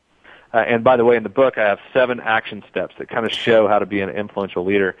opportunity. And by the way, in the book, I have 7 action steps that kind of show how to be an influential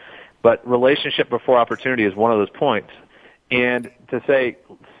leader. But relationship before opportunity is one of those points. And to say,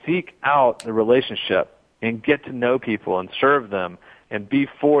 seek out the relationship and get to know people and serve them and be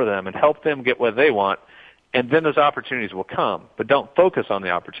for them and help them get what they want, and then those opportunities will come. But don't focus on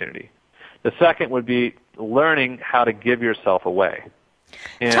the opportunity. The second would be learning how to give yourself away.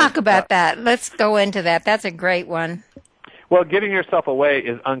 And, talk about that. Let's go into that. That's a great one. Well, giving yourself away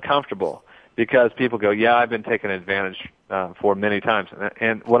is uncomfortable because people go, yeah, I've been taken advantage for many times.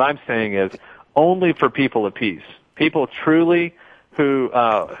 And what I'm saying is only for people of peace. People truly who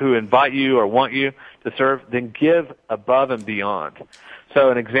invite you or want you to serve, then give above and beyond.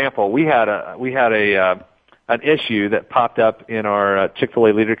 So an example, we had an issue that popped up in our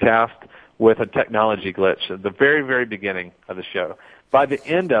Chick-fil-A LeaderCast with a technology glitch at the very, very beginning of the show. By the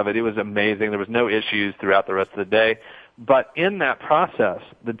end of it, it was amazing. There was no issues throughout the rest of the day. But in that process,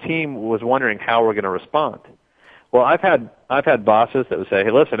 the team was wondering how we're going to respond. Well, I've had bosses that would say,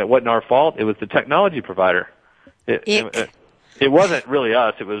 hey, listen, it wasn't our fault. It was the technology provider. It wasn't really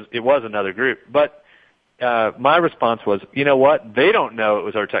us. It was another group. But my response was, you know what? They don't know it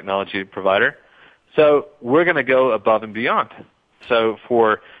was our technology provider. So we're going to go above and beyond. So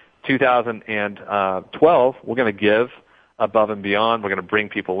for 2012, we're going to give above and beyond. We're going to bring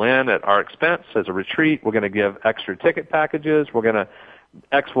people in at our expense as a retreat. We're going to give extra ticket packages. We're going to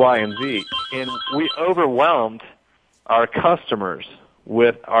X, Y, and Z. And we overwhelmed our customers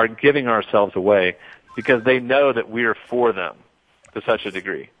with our giving ourselves away because they know that we are for them to such a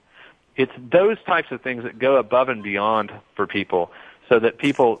degree. It's those types of things that go above and beyond for people so that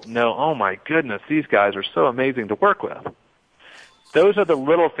people know, oh my goodness, these guys are so amazing to work with. Those are the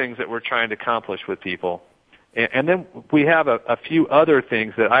little things that we're trying to accomplish with people. And then we have a few other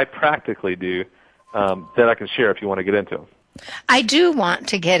things that I practically do that I can share if you want to get into them. I do want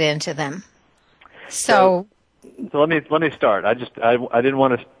to get into them. So let me start. I didn't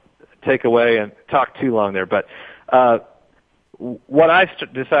want to take away and talk too long there, but what I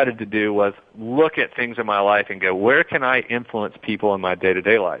decided to do was look at things in my life and go, where can I influence people in my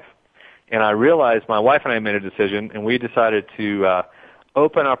day-to-day life? And I realized my wife and I made a decision, and we decided to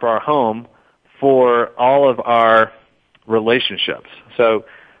open up our home for all of our relationships. So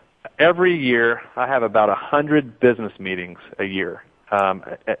every year I have about 100 business meetings a year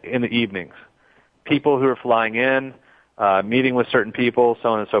in the evenings. People who are flying in, meeting with certain people, so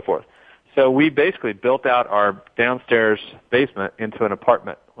on and so forth. So we basically built out our downstairs basement into an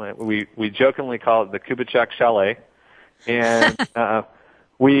apartment. We jokingly call it the Kubicek Chalet, and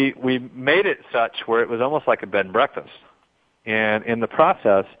we made it such where it was almost like a bed and breakfast. And in the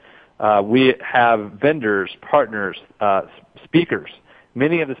process, we have vendors, partners, speakers.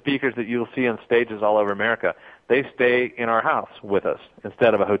 Many of the speakers that you'll see on stages all over America, they stay in our house with us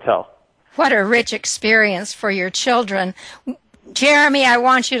instead of a hotel. What a rich experience for your children. Jeremie, I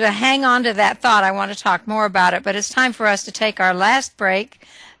want you to hang on to that thought. I want to talk more about it, but it's time for us to take our last break.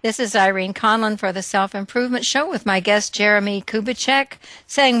 This is Irene Conlon for the Self-Improvement Show with my guest Jeremie Kubicek,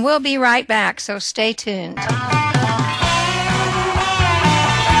 saying we'll be right back, so stay tuned.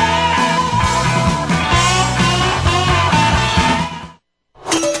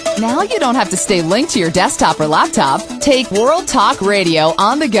 Now you don't have to stay linked to your desktop or laptop. Take World Talk Radio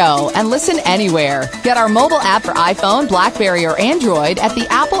on the go and listen anywhere. Get our mobile app for iPhone, BlackBerry, or Android at the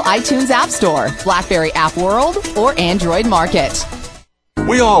Apple iTunes App Store, BlackBerry App World, or Android Market.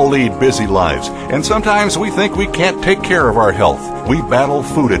 We all lead busy lives, and sometimes we think we can't take care of our health. We battle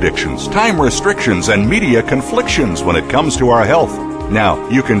food addictions, time restrictions, and media conflictions when it comes to our health. Now,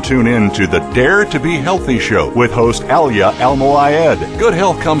 you can tune in to the Dare to Be Healthy show with host Alia Al-Muayed. Good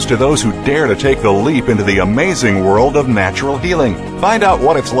health comes to those who dare to take the leap into the amazing world of natural healing. Find out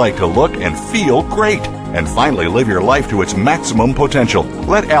what it's like to look and feel great, and finally live your life to its maximum potential.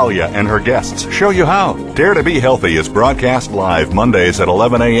 Let Alia and her guests show you how. Dare to Be Healthy is broadcast live Mondays at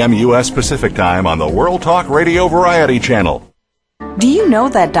 11 a.m. U.S. Pacific Time on the World Talk Radio Variety Channel. Do you know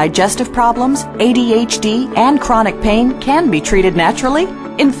that digestive problems, ADHD, and chronic pain can be treated naturally?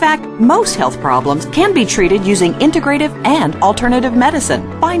 In fact, most health problems can be treated using integrative and alternative medicine.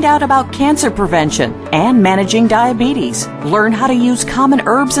 Find out about cancer prevention and managing diabetes. Learn how to use common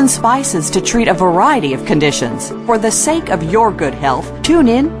herbs and spices to treat a variety of conditions. For the sake of your good health, tune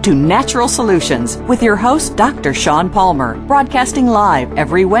in to Natural Solutions with your host, Dr. Sean Palmer, broadcasting live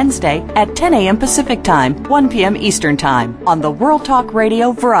every Wednesday at 10 a.m. Pacific Time, 1 p.m. Eastern Time on the World Talk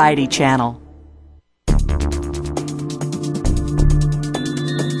Radio Variety Channel.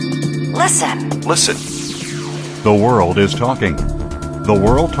 Listen. The world is talking. The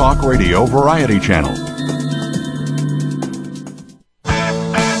World Talk Radio Variety Channel.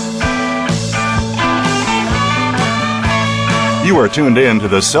 You are tuned in to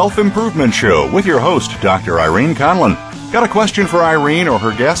the Self-Improvement Show with your host, Dr. Irene Conlon. Got a question for Irene or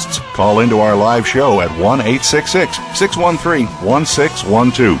her guests? Call into our live show at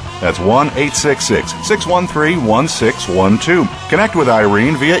 1-866-613-1612. That's 1-866-613-1612. Connect with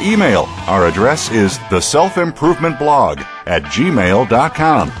Irene via email. Our address is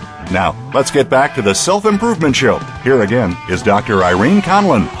theselfimprovement@gmail.com. Now, let's get back to the Self-Improvement Show. Here again is Dr. Irene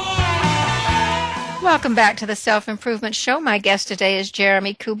Conlon. Welcome back to the Self-Improvement Show. My guest today is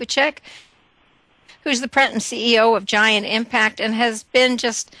Jeremie Kubicek, who's the president and CEO of Giant Impact and has been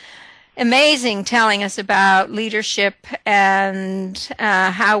just amazing telling us about leadership and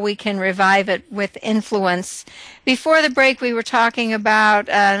how we can revive it with influence. Before the break, we were talking about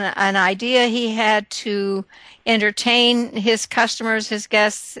an idea he had to entertain his customers, his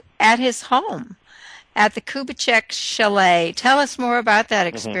guests, at his home, at the Kubicek Chalet. Tell us more about that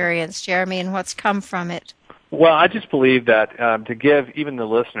experience, Jeremie, and what's come from it. Well, I just believe that to give even the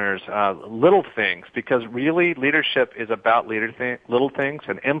listeners little things, because really leadership is about little things,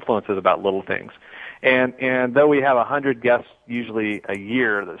 and influence is about little things. And though we have 100 guests usually a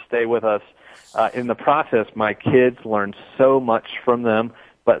year that stay with us, in the process, my kids learn so much from them,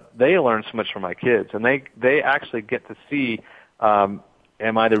 but they learn so much from my kids, and they actually get to see, am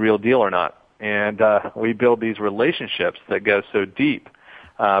I the real deal or not? And we build these relationships that go so deep,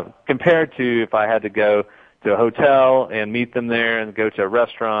 compared to if I had to go to a hotel and meet them there and go to a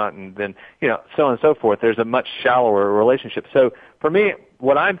restaurant and then, so on and so forth. There's a much shallower relationship. So for me,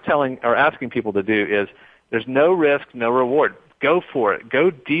 what I'm telling or asking people to do is there's no risk, no reward. Go for it. Go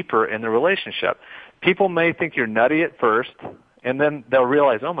deeper in the relationship. People may think you're nutty at first, and then they'll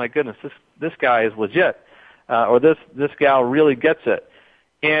realize, oh my goodness, this guy is legit, or this gal really gets it.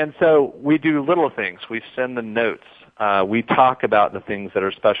 And so we do little things. We send them notes. We talk about the things that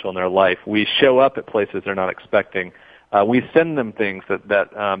are special in their life. We show up at places they're not expecting. We send them things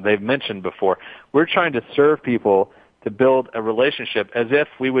that they've mentioned before. We're trying to serve people to build a relationship as if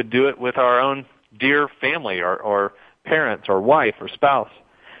we would do it with our own dear family or parents or wife or spouse.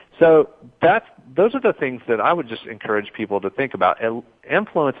 So those are the things that I would just encourage people to think about.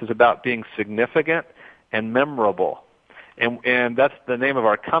 Influence is about being significant and memorable. And that's the name of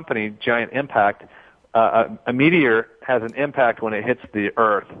our company, Giant Impact. A meteor has an impact when it hits the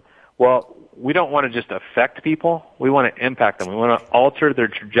Earth. Well, we don't want to just affect people. We want to impact them. We want to alter their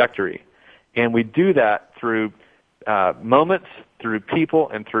trajectory. And we do that through moments, through people,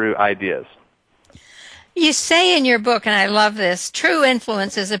 and through ideas. You say in your book, and I love this, true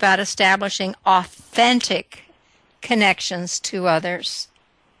influence is about establishing authentic connections to others.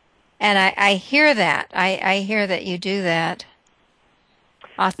 And I hear that. I hear that you do that.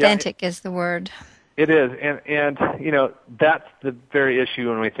 Authentic is the word. It is, and that's the very issue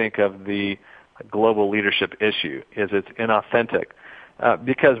when we think of the global leadership issue, is it's inauthentic,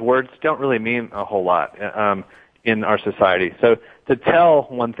 because words don't really mean a whole lot in our society. So to tell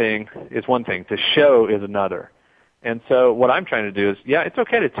one thing is one thing, to show is another. And so what I'm trying to do is, it's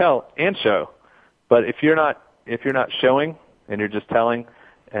okay to tell and show, but if you're not showing and you're just telling,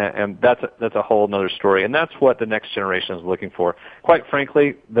 and that's a whole other story. And that's what the next generation is looking for. Quite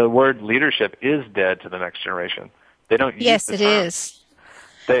frankly, the word leadership is dead to the next generation. They don't use the term. Yes,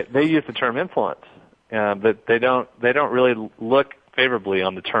 it is. They use the term influence, but they don't really look favorably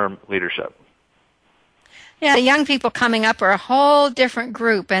on the term leadership. Yeah, the young people coming up are a whole different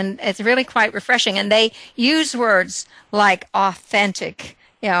group, and it's really quite refreshing. And they use words like authentic,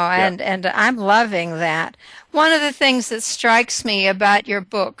 and I'm loving that. One of the things that strikes me about your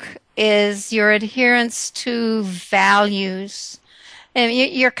book is your adherence to values. And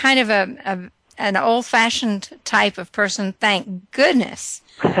you're kind of an old-fashioned type of person, thank goodness.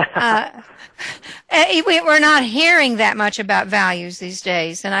 We're not hearing that much about values these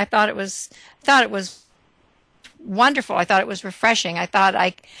days, and I thought it was wonderful. I thought it was refreshing. I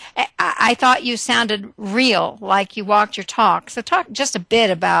thought you sounded real, like you walked your talk. So talk just a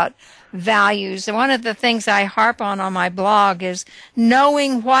bit about values. And one of the things I harp on my blog is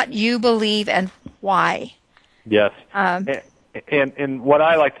knowing what you believe and why. Yes. And what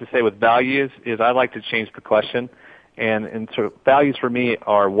I like to say with values is I like to change the question. And so values for me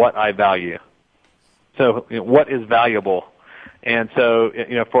are what I value. So what is valuable? And so,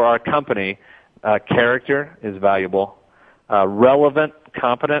 for our company, character is valuable, relevant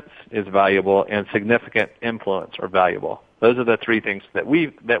competence is valuable, and significant influence are valuable. Those are the three things that we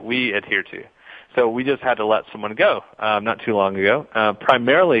adhere to. So we just had to let someone go not too long ago.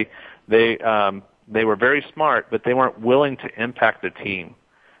 Primarily, they were very smart, but they weren't willing to impact the team.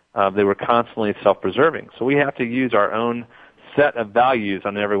 They were constantly self-preserving. So we have to use our own set of values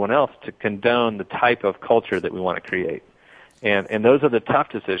on everyone else to condone the type of culture that we want to create. And those are the tough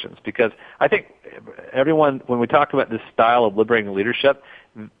decisions, because I think everyone, when we talk about this style of liberating leadership,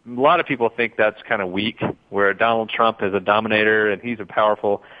 a lot of people think that's kind of weak, where Donald Trump is a dominator and he's a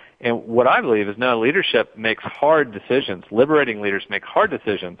powerful. And what I believe is, no, leadership makes hard decisions. Liberating leaders make hard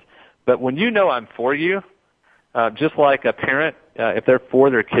decisions. But when I'm for you, just like a parent, if they're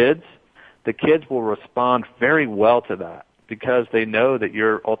for their kids, the kids will respond very well to that, because they know that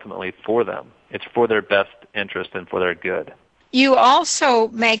you're ultimately for them. It's for their best interest and for their good. You also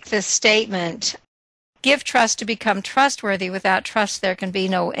make this statement, give trust to become trustworthy. Without trust, there can be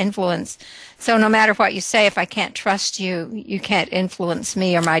no influence. So no matter what you say, if I can't trust you, you can't influence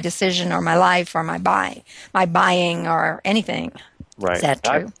me or my decision or my life or my buying or anything. Right. Is that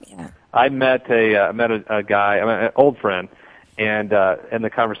true? I met a guy, an old friend, and in the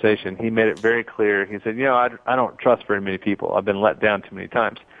conversation, he made it very clear. He said, I don't trust very many people. I've been let down too many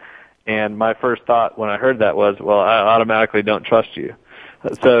times. And my first thought when I heard that was, well, I automatically don't trust you.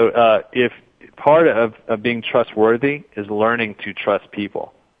 So if part of being trustworthy is learning to trust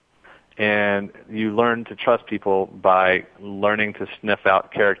people. And you learn to trust people by learning to sniff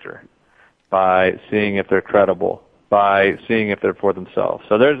out character, by seeing if they're credible, by seeing if they're for themselves.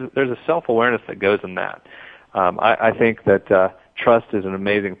 So there's a self-awareness that goes in that. I think that trust is an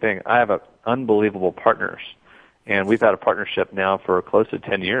amazing thing. I have unbelievable partners, and we've had a partnership now for close to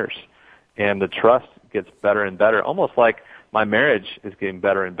 10 years. And the trust gets better and better, almost like my marriage is getting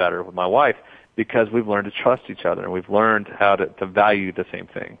better and better with my wife, because we've learned to trust each other, and we've learned how to value the same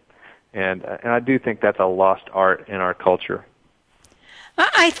thing. And I do think that's a lost art in our culture.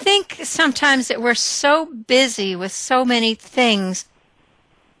 I think sometimes that we're so busy with so many things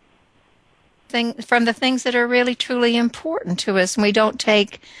from the things that are really truly important to us, and we don't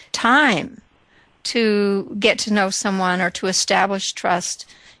take time to get to know someone or to establish trust,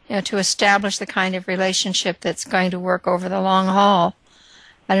 to establish the kind of relationship that's going to work over the long haul.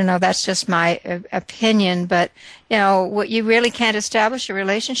 I don't know, that's just my opinion, but, you really can't establish a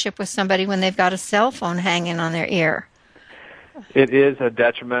relationship with somebody when they've got a cell phone hanging on their ear. It is a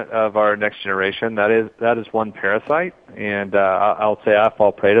detriment of our next generation. That is one parasite, and I'll say I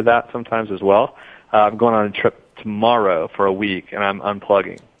fall prey to that sometimes as well. I'm going on a trip tomorrow for a week, and I'm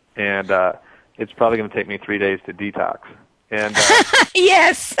unplugging, and it's probably going to take me 3 days to detox. And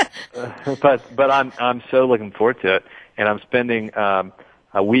yes, but I'm so looking forward to it, and I'm spending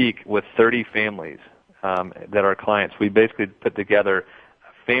a week with 30 families that are clients. We basically put together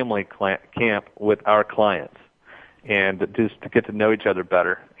family camp with our clients, and just to get to know each other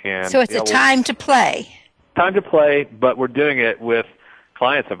better. And so it's a time to play. Time to play, but we're doing it with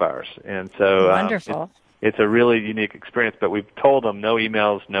clients of ours, and so wonderful. It's a really unique experience. But we've told them no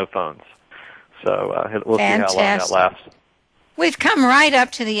emails, no phones. So we'll Fantastic. see how long that lasts. We've come right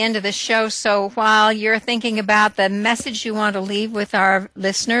up to the end of the show, so while you're thinking about the message you want to leave with our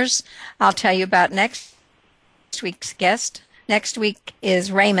listeners, I'll tell you about next week's guest. Next week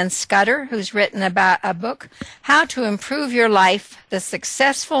is Raymond Scudder, who's written about a book, How to Improve Your Life, the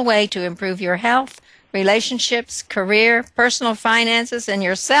Successful Way to Improve Your Health, Relationships, Career, Personal Finances, and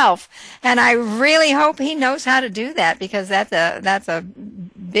Yourself. And I really hope he knows how to do that, because that's a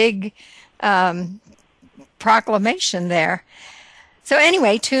big proclamation there. So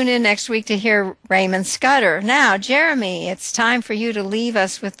anyway, tune in next week to hear Raymond Scudder. Now, Jeremie, it's time for you to leave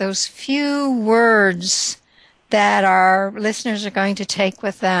us with those few words that our listeners are going to take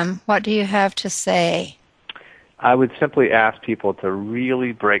with them. What do you have to say? I would simply ask people to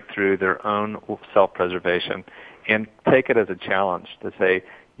really break through their own self-preservation and take it as a challenge to say,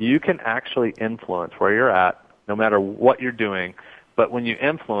 you can actually influence where you're at, no matter what you're doing. But when you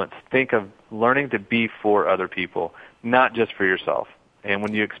influence, think of learning to be for other people, not just for yourself. And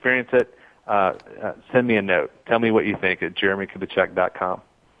when you experience it, send me a note. Tell me what you think at jeremiekubicek.com.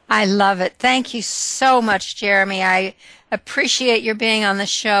 I love it. Thank you so much, Jeremie. I appreciate your being on the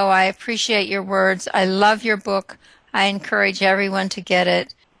show. I appreciate your words. I love your book. I encourage everyone to get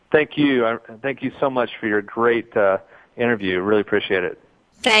it. Thank you. Thank you so much for your great interview. Really appreciate it.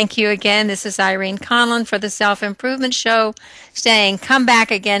 Thank you again. This is Irene Conlon for the Self-Improvement Show, saying come back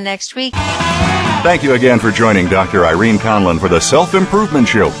again next week. Thank you again for joining Dr. Irene Conlon for the Self-Improvement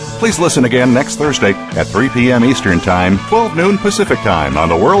Show. Please listen again next Thursday at 3 p.m. Eastern Time, 12 noon Pacific Time on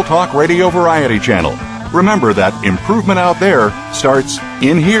the World Talk Radio Variety Channel. Remember that improvement out there starts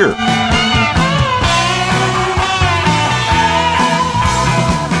in here.